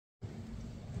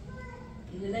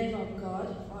In the name of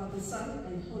God, Father, Son,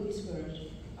 and Holy Spirit.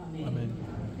 Amen. Amen.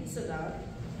 Please sit down.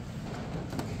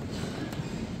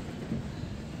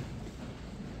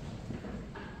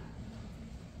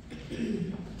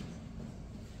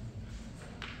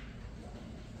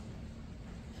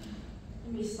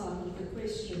 Let me start with a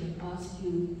question and ask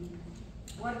you,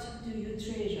 what do you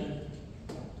treasure?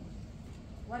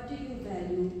 What do you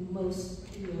value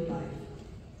most in your life?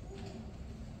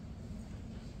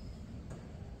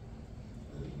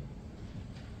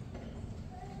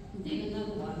 Then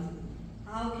another one,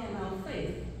 how can our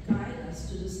faith guide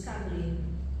us to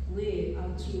discovering where our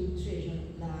true treasure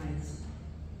lies?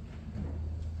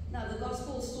 Now the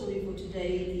gospel story for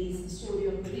today is the story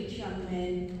of the rich young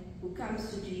man who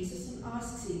comes to Jesus and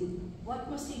asks him,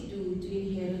 what must he do to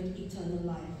inherit eternal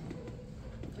life?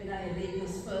 When I read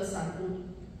this first, I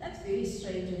thought, that's very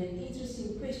strange and an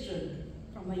interesting question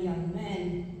from a young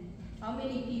man. How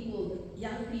many people,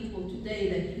 young people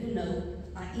today that you know,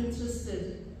 are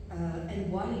interested and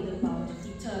worried about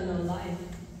eternal life?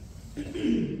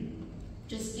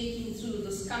 Just getting through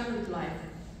this current life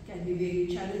can be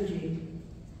very challenging.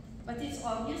 But it's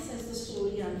obvious as the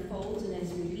story unfolds and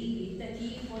as we read it that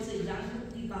he was a young,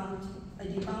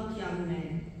 devout young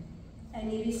man. And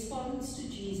he responds to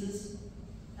Jesus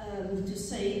to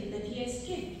say that he has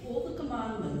kept all the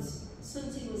commandments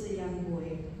since he was a young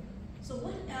boy. So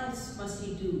what else must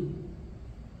he do?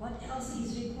 What else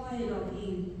is required of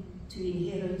him to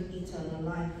inherit eternal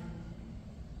life?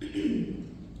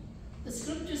 The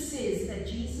scripture says that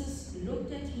Jesus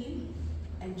looked at him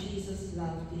and Jesus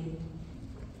loved him.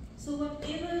 So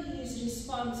whatever his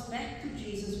response back to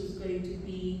Jesus was going to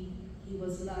be, he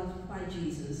was loved by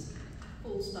Jesus.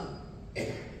 Full stop.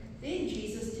 Then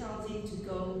Jesus tells him to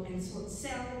go and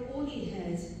sell all he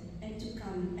has and to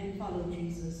come and follow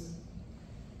Jesus.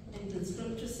 And the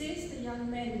scripture says the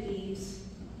young man leaves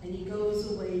and he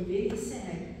goes away very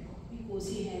sad because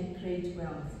he had great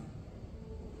wealth.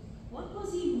 What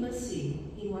was he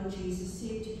missing in what Jesus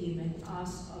said to him and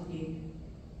asked of him?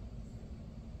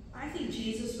 I think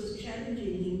Jesus was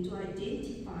challenging him to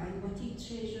identify what he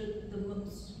treasured the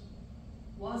most.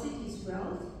 Was it his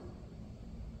wealth?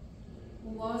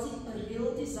 Or was it a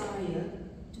real desire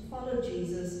to follow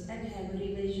Jesus and have a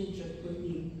relationship with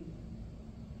him?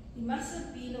 He must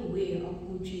have been aware of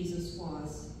who Jesus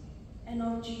was and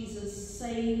of Jesus'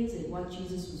 sayings and what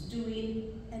Jesus was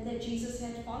doing and that Jesus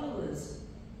had followers.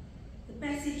 The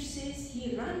passage says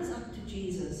he runs up to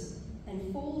Jesus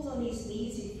and falls on his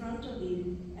knees in front of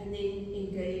him and then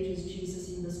engages Jesus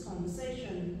in this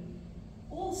conversation.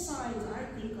 All signs,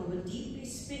 I think, of a deep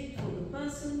respect for the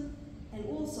person and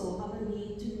also of a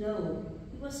need to know.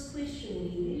 He was questioning,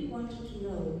 he really wanted to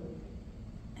know.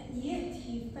 And yet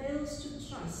he fails to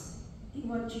trust in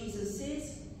what Jesus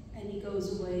says and he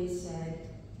goes away sad.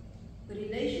 The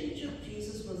relationship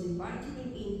Jesus was inviting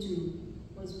him into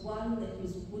was one that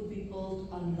would be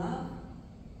built on love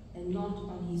and not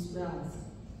on his wealth.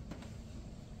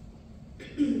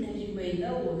 As you may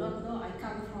know or not know, I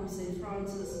come from St.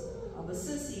 Francis of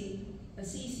Assisi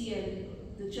and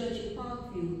the church in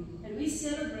Parkview, and we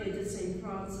celebrated St.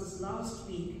 Francis last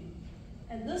week.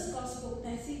 And this gospel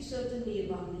passage, certainly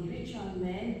about the rich young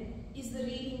man, is the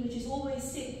reading which is always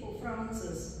set for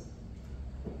Francis.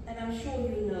 And I'm sure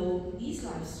you know his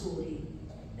life story,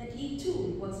 that he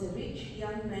too was a rich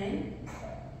young man,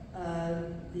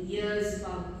 the years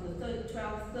about the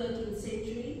 12th, 13th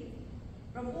century.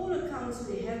 From all accounts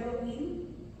we have of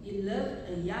him, he lived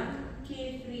a young,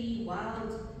 carefree,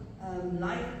 wild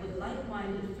life with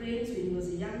like-minded friends when he was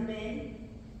a young man.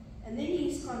 And then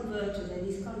he's converted, and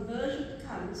his conversion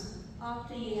comes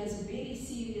after he has a very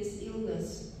serious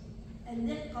illness. And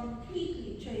that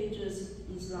completely changes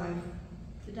his life,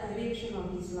 the direction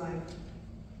of his life.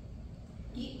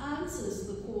 He answers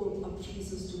the call of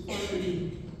Jesus to follow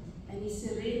him, and he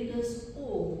surrenders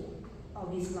all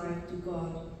of his life to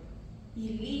God.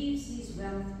 He leaves his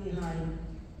wealth behind.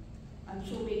 I'm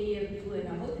sure many of you, and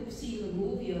I hope you've seen the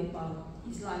movie about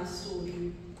his life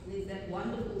story. There's that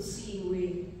wonderful scene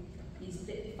where his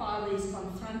father is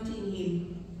confronting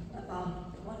him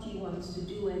about what he wants to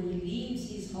do, and he leaves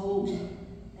his home,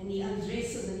 and he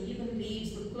undresses and even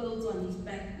leaves the clothes on his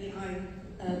back behind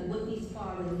with his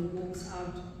father, and he walks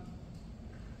out.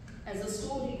 As the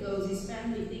story goes, his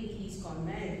family think he's gone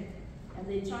mad, and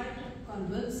they try to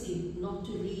convince him not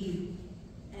to leave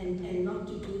and not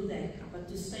to do that, but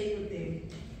to stay with them.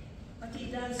 But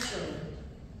he does so,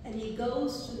 and he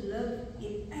goes to live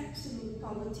in absolute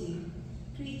poverty,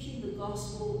 preaching the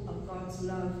gospel of God's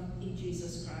love in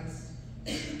Jesus Christ.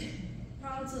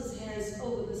 Francis has,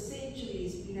 over the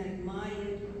centuries, been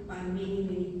admired by many,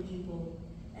 many people,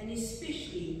 and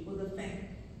especially for the fact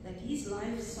that his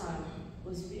lifestyle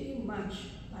was very much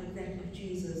like that of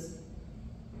Jesus.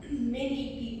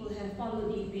 Many people have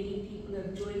followed him, many people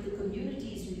have joined the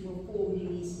communities which were formed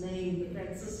in his name, the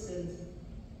Franciscans.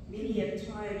 Many have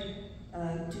tried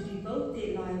to devote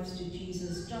their lives to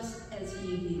Jesus just as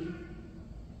he did.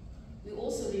 We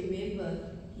also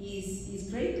remember his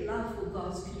great love for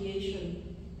God's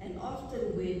creation, and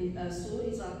often when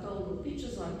stories are told or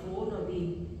pictures are drawn of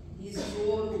him, he's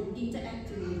drawn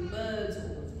interacting with birds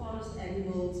or with forest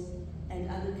animals and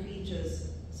other creatures.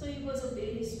 So he was a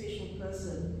very special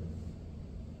person.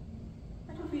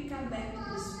 But if we come back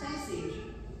to this passage,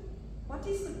 what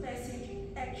is the passage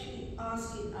actually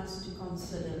asking us to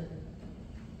consider?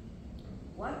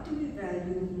 What do we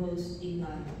value most in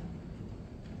life?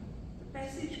 The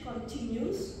passage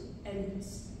continues, and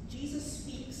Jesus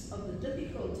speaks of the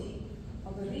difficulty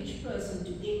of a rich person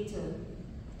to enter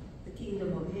the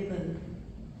kingdom of heaven.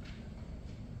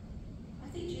 I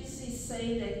think Jesus is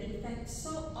saying that, in fact,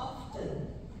 so often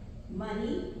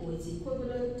money or its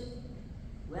equivalent,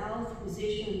 wealth,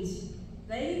 possessions,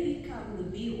 they become the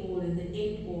be-all and the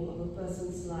end-all of a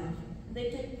person's life. They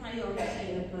take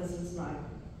priority in a person's life.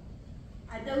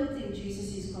 I don't think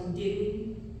Jesus is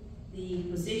condemning the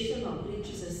possession of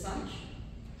riches as such,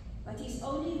 but he's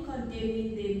only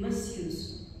condemning their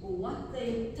misuse or what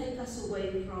they take us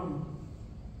away from.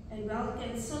 And wealth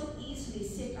can so easily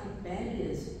set up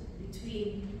barriers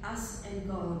between us and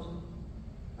God,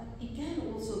 but it can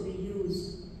also be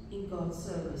used in God's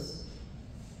service.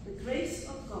 The grace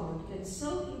of God can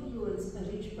so influence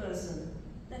a rich person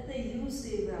that they use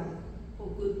their wealth for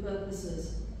good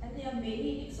purposes. And there are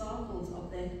many examples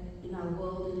of that in our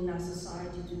world and in our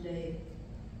society today.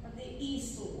 But there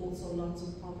is still also lots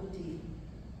of poverty.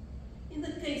 In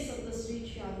the case of this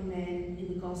rich young man in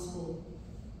the Gospel,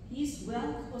 his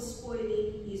wealth was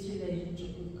spoiling his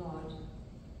relationship with God.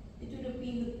 It would have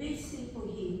been the best thing for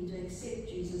him to accept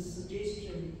Jesus'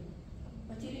 suggestion,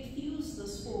 but he refused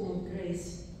this form of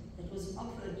grace that was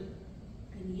offered,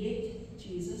 and yet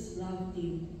Jesus loved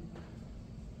him.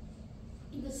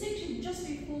 In the section just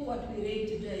before what we read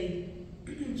today,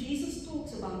 Jesus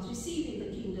talks about receiving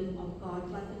the kingdom of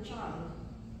God like a child.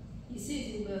 He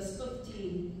says in verse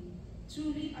 15,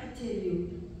 "Truly I tell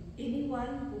you,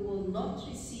 anyone who will not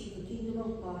receive the kingdom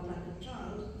of God like a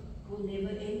child will never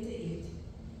enter it."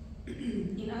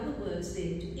 In other words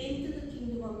then, to enter the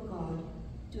kingdom of God,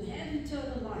 to have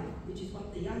eternal life, which is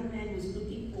what the young man was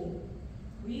looking for,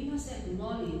 we must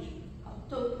acknowledge our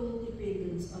total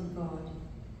dependence on God.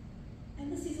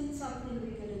 And this isn't something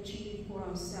we can achieve for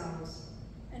ourselves.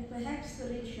 And perhaps the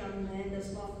rich young man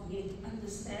does not yet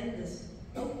understand this.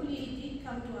 Hopefully he did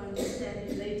come to understand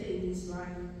it later in his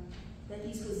life, that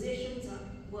his possessions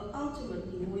were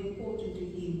ultimately more important to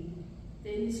him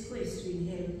than his quest to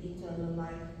inherit eternal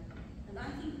life. And I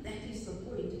think that is the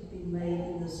point being made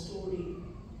in the story.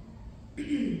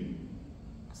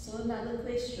 So another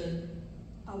question,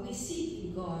 are we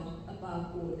seeking God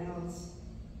above all else?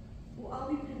 Or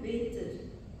are we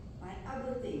prevented by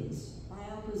other things, by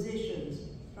our possessions,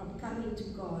 from coming to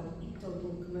God in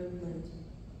total commitment?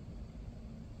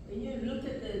 When you look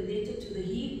at the letter to the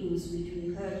Hebrews, which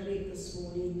we heard read this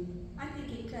morning, I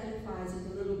think it clarifies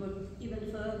it a little bit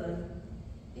even further.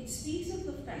 It speaks of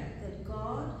the fact that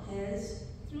God has,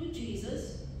 through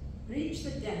Jesus, bridged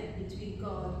the gap between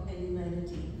God and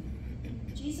humanity.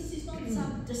 Jesus is not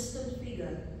some distant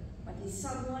figure, but he's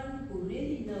someone who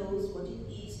really knows what it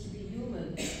is to be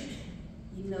human.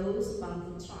 He knows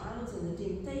about the trials and the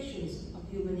temptations of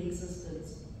human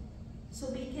existence. So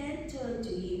we can turn to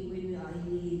him when we are in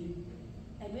need.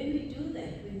 And when we do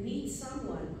that, we meet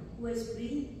someone who has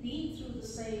been through the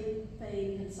same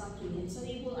pain and suffering, and so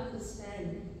he will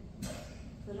understand.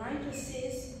 The writing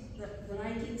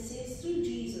says, through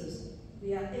Jesus,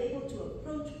 we are able to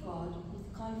approach God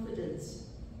with confidence,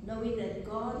 knowing that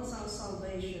God is our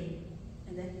salvation,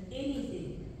 and that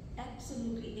anything,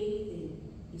 absolutely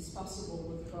anything, is possible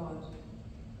with God.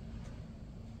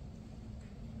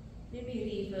 Let me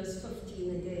read verse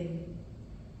 15 again.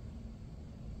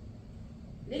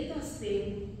 Let us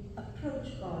then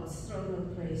approach God's throne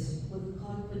of grace with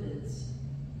confidence.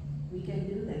 We can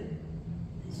do that,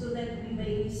 so that we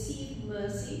may receive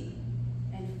mercy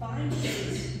and find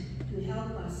grace to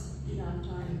help us in our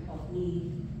time of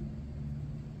need.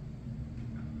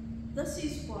 This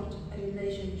is what a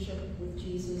relationship with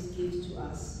Jesus gives to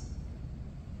us.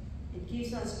 It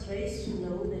gives us grace to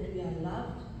know that we are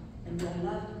loved, and we are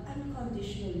loved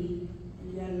unconditionally,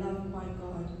 and we are loved by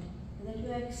God, and that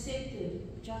we are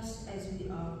accepted just as we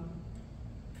are.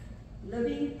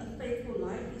 Living a faithful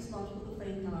life is not for the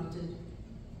faint-hearted.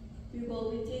 We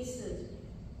will be tested.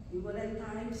 We will at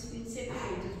times feel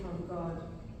separated from God,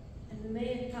 and we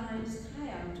may at times cry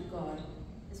out to God,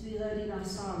 as we heard in our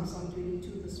Psalm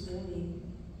 22 this morning.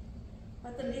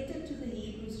 But the letter to the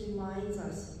Hebrews reminds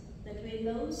us that when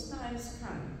those times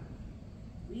come,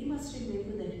 we must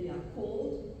remember that we are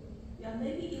called, we are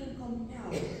maybe even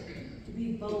compelled to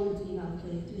be bold in our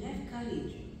faith, to have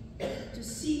courage, to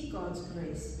seek God's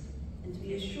grace, and to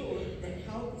be assured that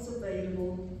help is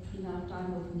available in our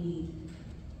time of need.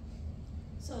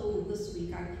 So this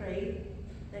week I pray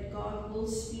that God will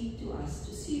speak to us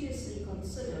to seriously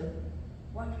consider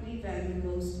what we value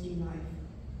most in life.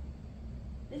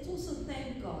 Let's also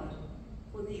thank God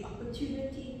for the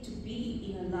opportunity to be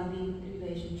in a loving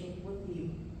relationship with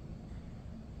Him.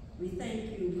 We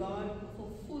thank you, God,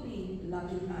 for fully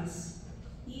loving us,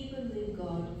 even when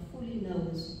God fully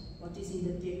knows what is in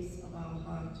the depths of our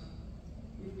heart.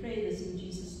 We pray this in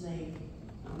Jesus' name.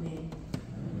 Amen.